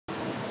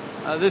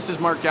This is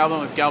Mark Galban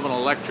with Galban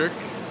Electric.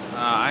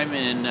 I'm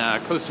in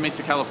Costa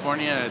Mesa,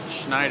 California at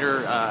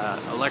Schneider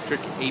Electric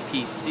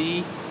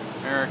APC,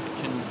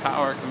 American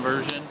Power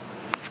Conversion.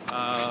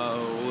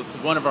 This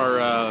is one of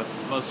our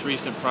most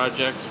recent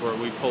projects where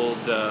we pulled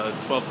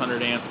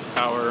 1200 amps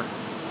power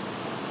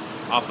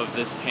off of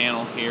this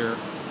panel here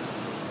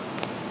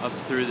up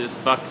through this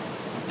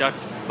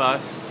duct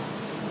bus,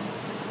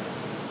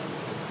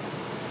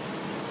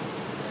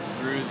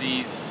 through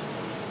these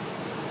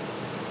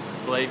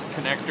blade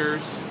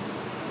connectors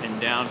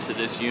and down to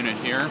this unit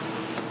here.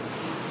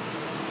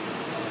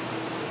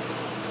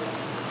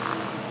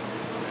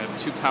 We have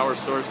two power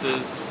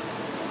sources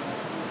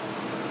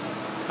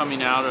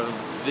coming out of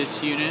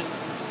this unit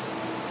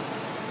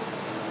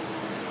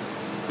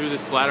through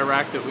this ladder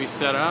rack that we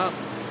set up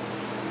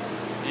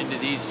into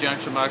these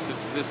junction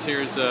boxes. This here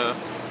is a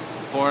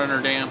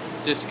 400 amp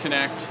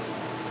disconnect.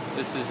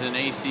 This is an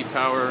AC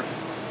power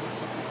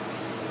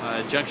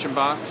junction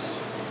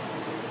box.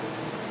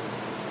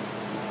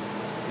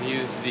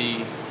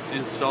 We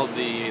installed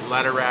the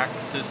ladder rack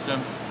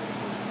system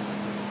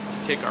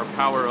to take our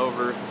power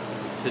over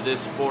to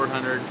this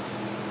 400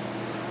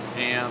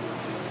 amp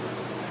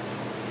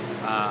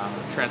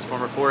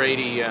transformer,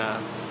 480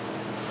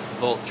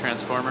 volt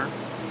transformer.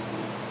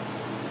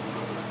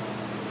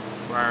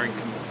 Wiring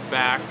comes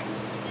back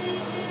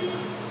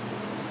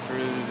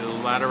through the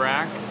ladder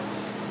rack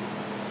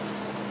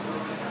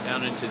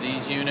down into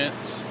these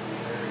units.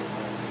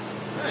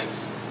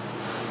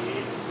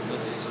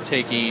 This is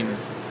taking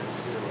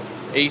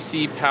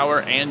AC power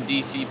and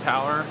DC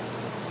power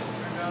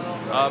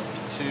up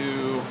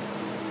to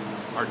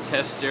our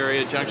test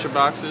area junction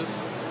boxes.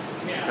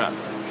 We've got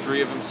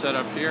 3 of them set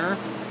up here.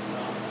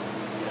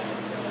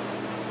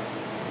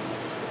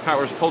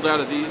 Power's pulled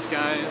out of these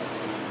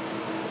guys,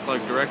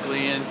 plugged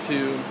directly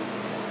into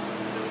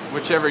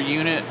whichever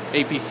unit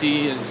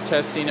APC is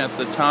testing at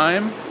the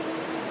time.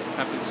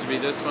 Happens to be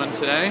this one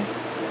today.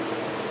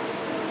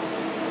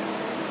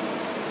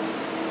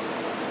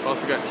 We've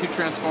also got 2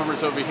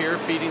 transformers over here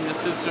feeding the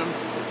system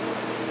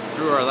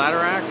through our ladder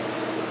rack.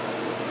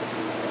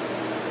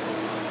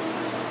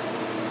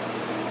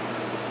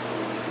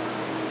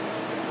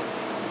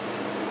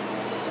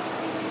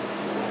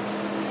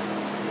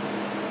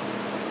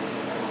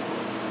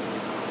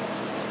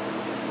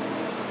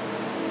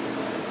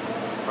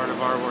 Part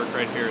of our work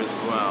right here as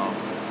well.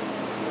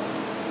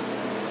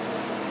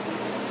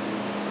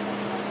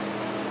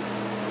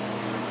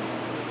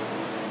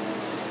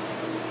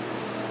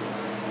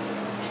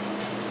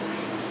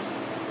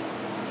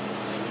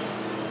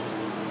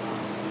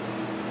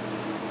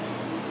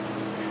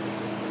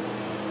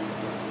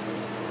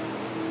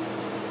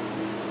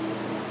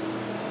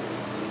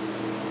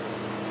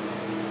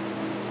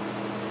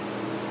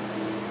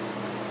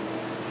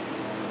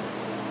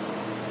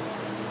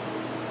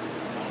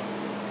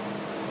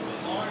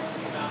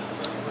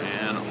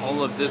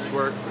 All of this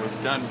work was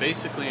done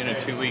basically in a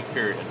 2-week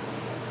period.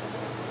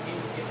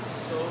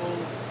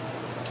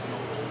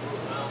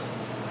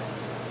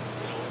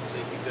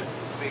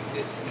 Big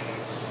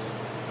disconnects,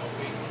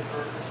 big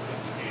converters,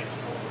 big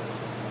transformers.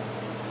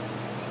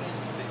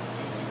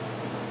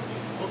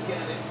 You look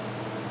at it.